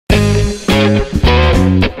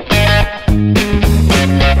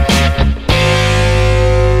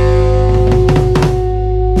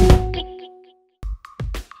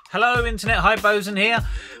Hiboson here.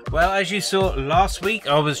 Well, as you saw last week,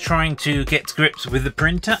 I was trying to get to grips with the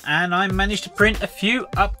printer and I managed to print a few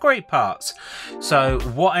upgrade parts. So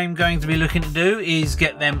what I'm going to be looking to do is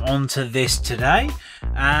get them onto this today,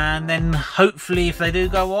 and then hopefully if they do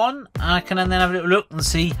go on, I can then have a little look and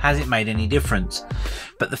see has it made any difference.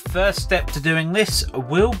 But the first step to doing this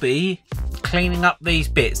will be cleaning up these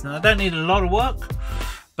bits. Now I don't need a lot of work,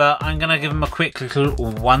 but I'm going to give them a quick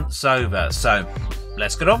little once over. So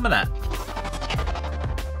let's get on with that.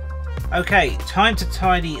 Okay, time to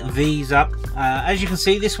tidy these up. As you can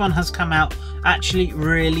see, this one has come out actually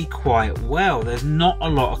really quite well. There's not a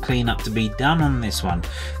lot of cleanup to be done on this one.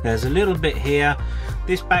 There's a little bit here.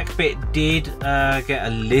 This back bit did get a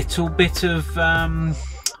little bit of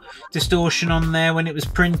distortion on there when it was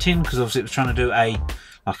printing, because obviously it was trying to do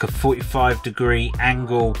like a 45-degree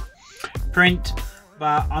angle print.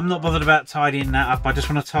 But I'm not bothered about tidying that up. I just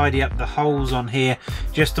want to tidy up the holes on here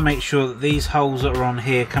just to make sure that these holes that are on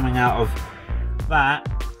here coming out of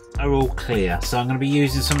that are all clear. So I'm going to be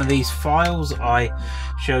using some of these files I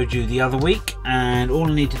showed you the other week, and all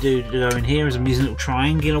I need to do to go in here is I'm using a little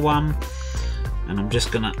triangular one, and I'm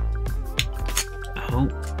just going to, oh,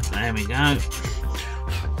 there we go.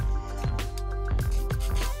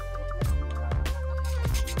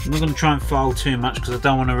 I'm not going to try and file too much because I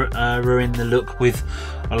don't want to ruin the look with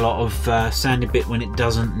a lot of sanding bit when it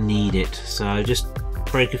doesn't need it. So just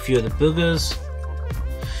break a few of the boogers.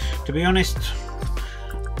 To be honest,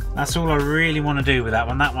 that's all I really want to do with that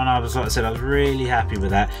one. That one, I was, like I said, I was really happy with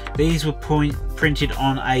that. These were printed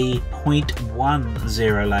on a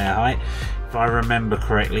 0.10 layer height, if I remember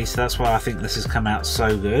correctly. So that's why I think this has come out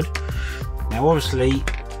so good. Now obviously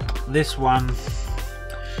this one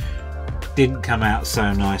didn't come out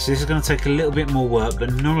so nice. This is going to take a little bit more work,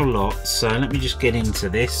 but not a lot. So let me just get into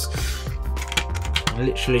this. I'm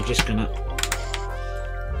literally just going to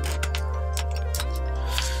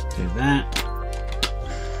do that.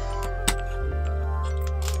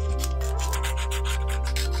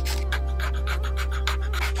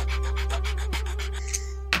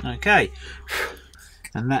 Okay,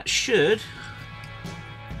 and that should,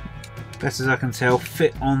 best as I can tell,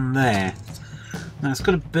 fit on there. Now it's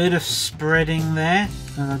got a bit of spreading there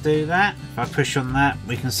when I do that. If I push on that,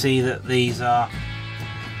 we can see that these are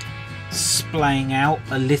splaying out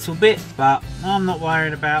a little bit, but I'm not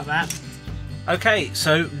worried about that. Okay,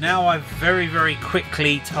 so now I've very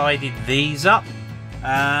quickly tidied these up.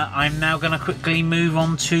 I'm now going to quickly move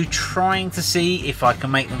on to trying to see if I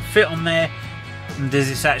can make them fit on there, and does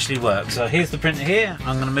this actually work. So here's the printer here.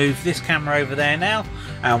 I'm going to move this camera over there now,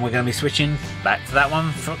 and we're going to be switching back to that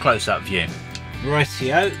one for a close-up view.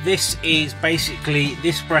 Rightio, this is basically,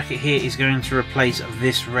 this bracket here is going to replace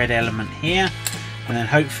this red element here, and then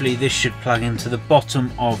hopefully this should plug into the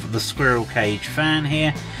bottom of the squirrel cage fan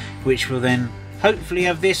here, which will then hopefully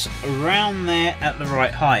have this around there at the right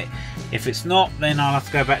height. If it's not, then I'll have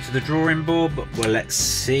to go back to the drawing board, but well, let's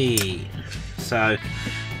see. So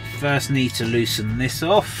first need to loosen this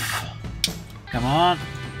off, come on,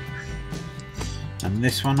 and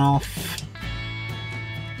this one off.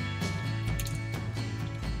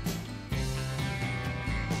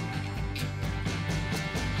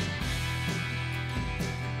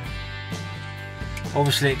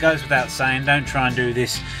 Obviously it goes without saying, don't try and do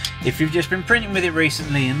this if you've just been printing with it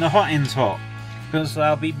recently and the hot end's hot, because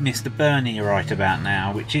they'll be Mr. Burning right about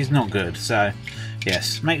now, which is not good. So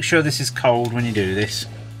yes, make sure this is cold when you do this.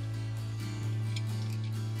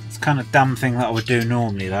 It's kind of dumb thing that I would do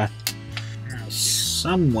normally though.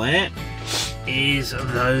 Somewhere is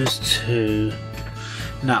those two.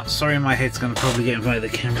 No, sorry, my head's going to probably get in front of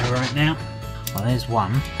the camera right now. Well, there's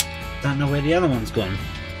one. Don't know where the other one's gone.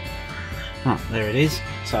 Oh, there it is.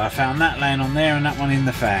 So I found that laying on there and that one in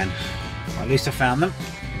the fan. Well, at least I found them.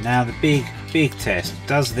 Now the big test.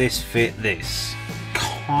 Does this fit this?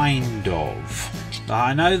 Kind of. But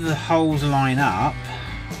I know the holes line up,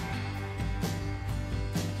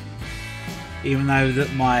 even though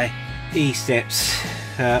that my E-steps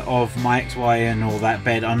of my XY and all that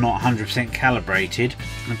bed are not 100% calibrated.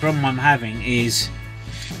 The problem I'm having is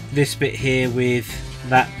this bit here with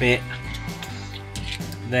that bit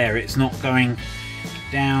there, it's not going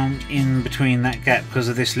down in between that gap because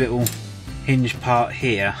of this little hinge part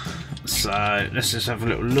here. So let's just have a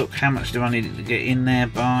little look. How much do I need it to get in there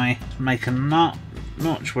by? Make a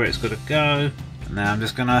notch where it's got to go. And now I'm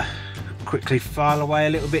just going to quickly file away a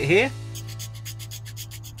little bit here.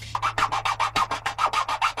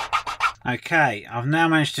 Okay, I've now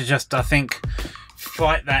managed to just, I think,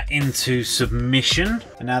 fight that into submission.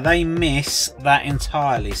 And now they miss that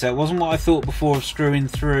entirely, so it wasn't what I thought before of screwing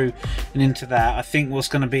through and into that. I think what's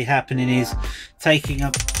going to be happening is taking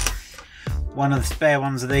up one of the spare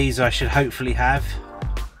ones of these I should hopefully have.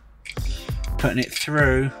 Putting it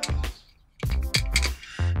through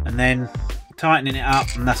and then tightening it up,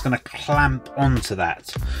 and that's going to clamp onto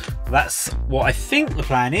that. That's what I think the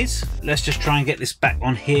plan is. Let's just try and get this back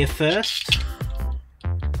on here first.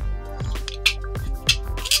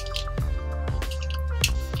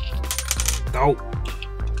 Oh.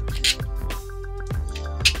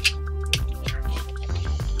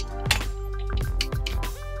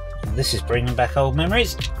 This is bringing back old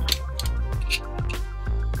memories.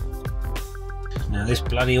 Now this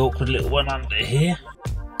bloody awkward little one under here.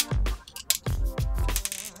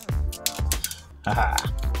 Haha.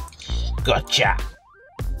 Gotcha.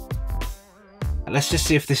 Let's just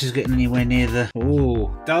see if this is getting anywhere near the...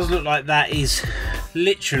 Oh, does look like that is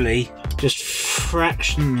literally just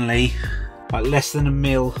fractionally, like less than a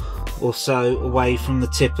mil or so away from the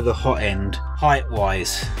tip of the hot end, height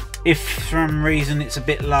wise. If for some reason it's a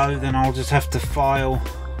bit low, then I'll just have to file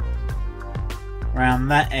around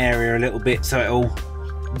that area a little bit so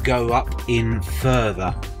it'll go up in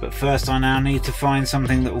further. But first I now need to find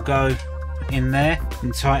something that will go in there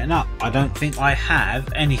and tighten up. I don't think I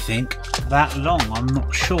have anything that long, I'm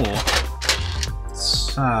not sure.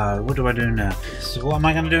 So what do I do now? So what am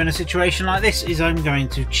I going to do in a situation like this is I'm going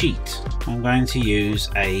to cheat. I'm going to use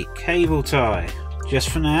a cable tie just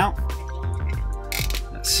for now.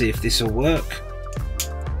 Let's see if this will work.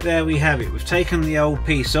 There we have it. We've taken the old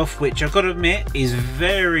piece off, which I've got to admit is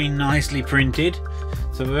very nicely printed.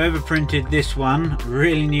 So whoever printed this one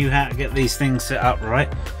really knew how to get these things set up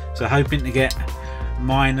right. So hoping to get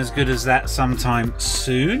mine as good as that sometime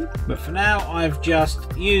soon. But for now I've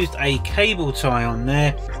just used a cable tie on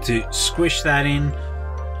there to squish that in.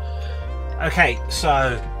 Okay,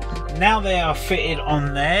 so now they are fitted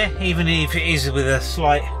on there, even if it is with a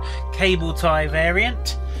slight cable tie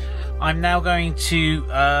variant. I'm now going to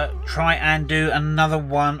try and do another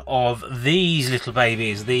one of these little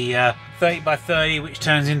babies, the 30 by 30, which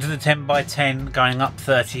turns into the 10 by 10 going up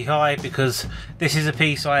 30 high, because this is a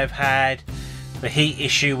piece I have had the heat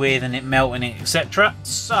issue with and it melting, etc.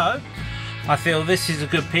 So I feel this is a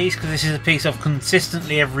good piece because this is a piece I've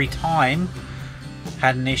consistently every time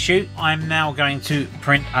had an issue. I'm now going to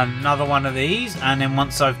print another one of these, and then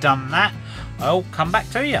once I've done that I'll come back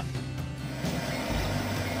to you.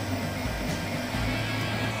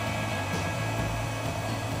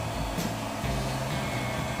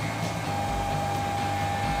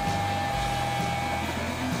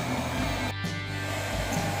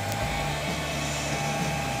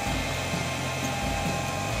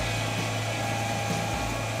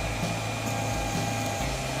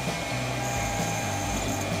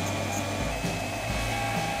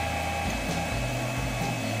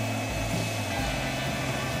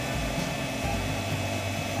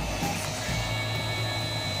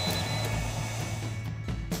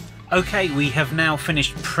 Okay, we have now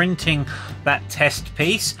finished printing that test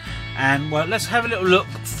piece, and well, let's have a little look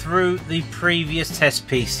through the previous test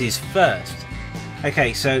pieces first.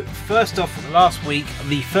 Okay, so first off, last week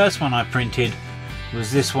the first one I printed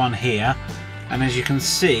was this one here, and as you can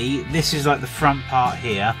see, this is like the front part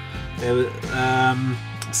here. There was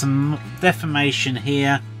some deformation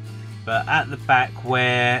here, but at the back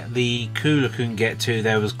where the cooler couldn't get to,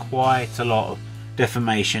 there was quite a lot of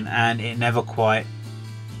deformation, and it never quite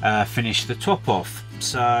finished the top off.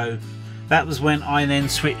 So that was when I then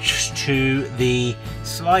switched to the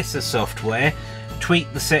slicer software,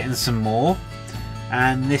 tweaked the settings some more,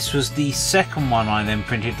 and this was the second one I then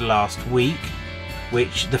printed last week,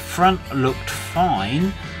 which the front looked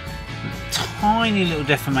fine, tiny little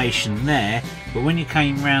deformation there, but when you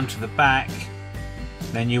came round to the back,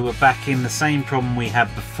 then you were back in the same problem we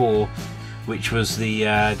had before, which was the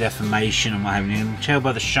deformation and what have you. You can tell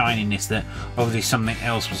by the shininess that obviously something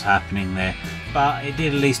else was happening there, but it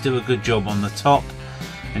did at least do a good job on the top,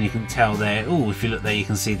 and you can tell there. Oh, if you look there, you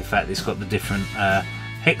can see the fact that it's got the different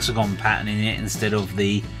hexagon pattern in it instead of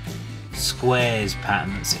the squares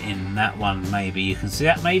pattern that's in that one. Maybe you can see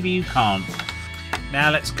that, maybe you can't. Now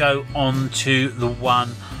let's go on to the one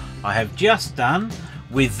I have just done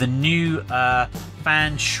with the new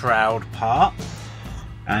fan shroud part.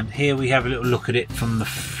 And here we have a little look at it from the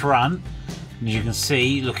front. As you can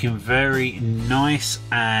see, looking very nice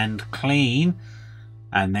and clean.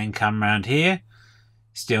 And then come around here,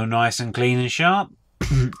 still nice and clean and sharp.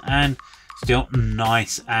 And still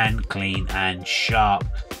nice and clean and sharp.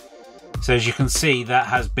 So as you can see, that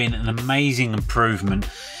has been an amazing improvement,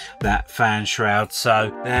 that fan shroud. So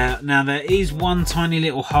now there is one tiny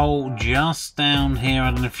little hole just down here.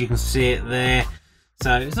 I don't know if you can see it there.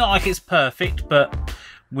 So it's not like it's perfect, but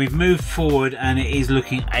we've moved forward and it is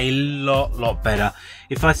looking a lot better.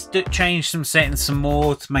 If I change some settings some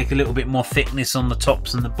more to make a little bit more thickness on the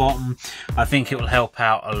tops and the bottom, I think it will help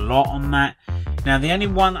out a lot on that. Now the only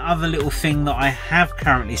one other little thing that I have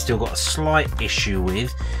currently still got a slight issue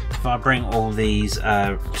with, if I bring all these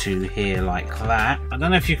to here like that, I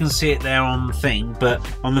don't know if you can see it there on the thing, but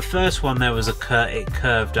on the first one there was it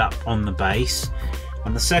curved up on the base.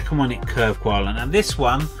 On the second one it curved quite a lot. Now this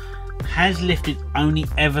one has lifted only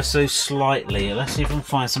ever so slightly. Let's see if I can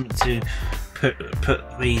find something to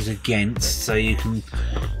put these against so you can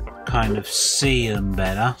kind of see them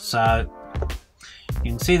better. So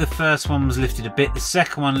you can see the first one was lifted a bit, the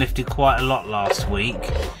second one lifted quite a lot last week,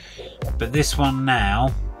 but this one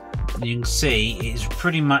now you can see it's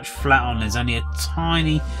pretty much flat on. There's only a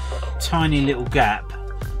tiny little gap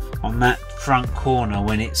on that front corner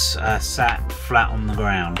when it's sat flat on the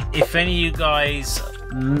ground. If any of you guys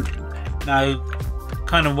know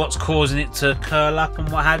kind of what's causing it to curl up and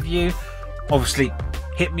what have you, obviously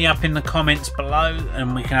hit me up in the comments below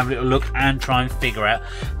and we can have a little look and try and figure out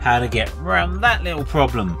how to get around that little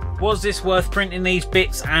problem. Was this worth printing these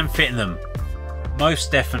bits and fitting them?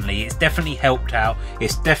 Most definitely. It's definitely helped out.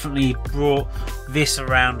 It's definitely brought this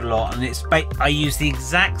around a lot, and I used the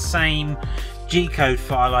exact same G-code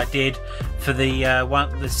file I did for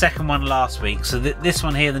the second one last week. So this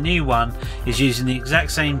one here, the new one, is using the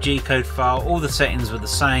exact same G-code file. All the settings were the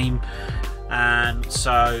same, and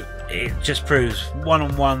so it just proves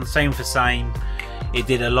one-on-one, same for same. It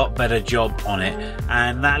did a lot better job on it.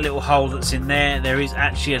 And that little hole that's in there, there is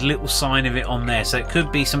actually a little sign of it on there, so it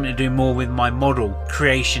could be something to do more with my model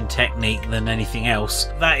creation technique than anything else.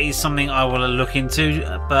 That is something I will look into,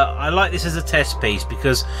 but I like this as a test piece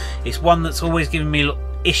because it's one that's always given me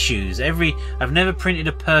issues. I've never printed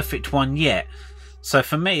a perfect one yet, so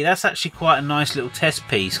for me that's actually quite a nice little test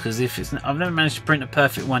piece, because if I've never managed to print a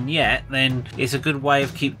perfect one yet, then it's a good way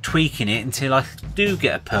of keep tweaking it until I do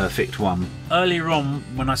get a perfect one. Earlier on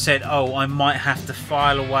when I said, oh, I might have to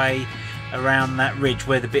file away around that ridge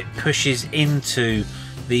where the bit pushes into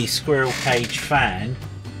the squirrel cage fan,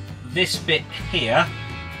 this bit here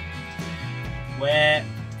where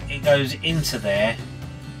it goes into there,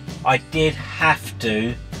 I did have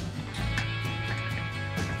to,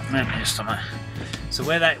 so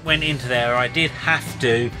where that went into there, I did have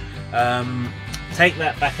to take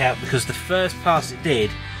that back out, because the first pass it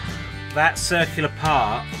did, that circular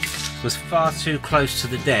part was far too close to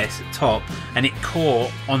the desk at top, and it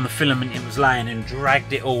caught on the filament it was laying and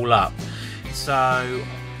dragged it all up. So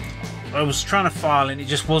I was trying to file and it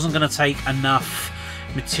just wasn't going to take enough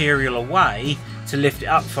material away to lift it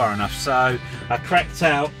up far enough. So I cracked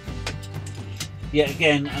out yet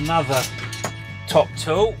again another top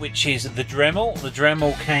tool, which is the Dremel. The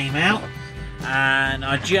Dremel came out and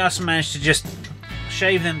I just managed to just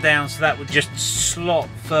shave them down so that would just slot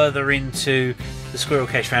further into the squirrel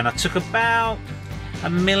cage fan. I took about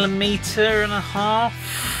 1.5 millimeters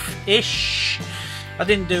ish. I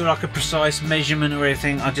didn't do like a precise measurement or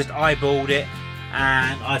anything, I just eyeballed it,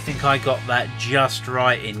 and I think I got that just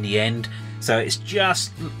right in the end. So it's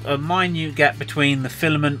just a minute gap between the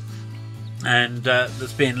filament and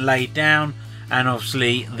that's being laid down, and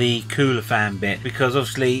obviously the cooler fan bit, because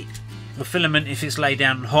obviously the filament, if it's laid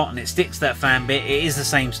down and hot and it sticks to that fan bit, it is the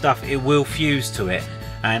same stuff, it will fuse to it.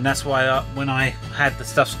 And that's why when I had the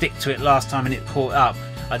stuff stick to it last time and it caught up,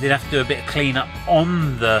 I did have to do a bit of cleanup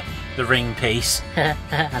on the ring piece.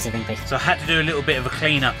 That's a ring piece. So I had to do a little bit of a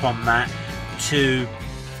cleanup on that to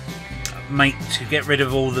get rid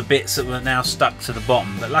of all the bits that were now stuck to the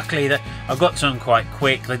bottom. But luckily I got to them quite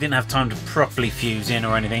quick. They didn't have time to properly fuse in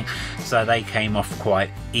or anything, so they came off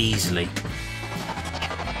quite easily.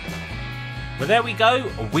 But there we go,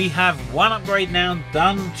 we have one upgrade now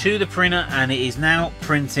done to the printer, and it is now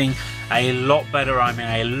printing a lot better. I'm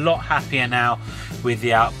a lot happier now with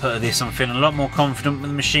the output of this. I'm feeling a lot more confident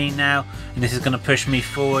with the machine now, and this is going to push me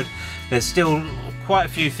forward. There's still quite a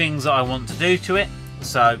few things that I want to do to it,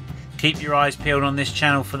 so keep your eyes peeled on this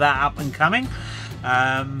channel for that up and coming.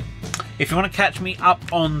 If you want to catch me up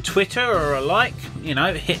on Twitter or a like, you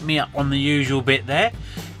know, hit me up on the usual bit there,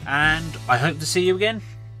 and I hope to see you again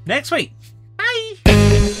next week. Bye!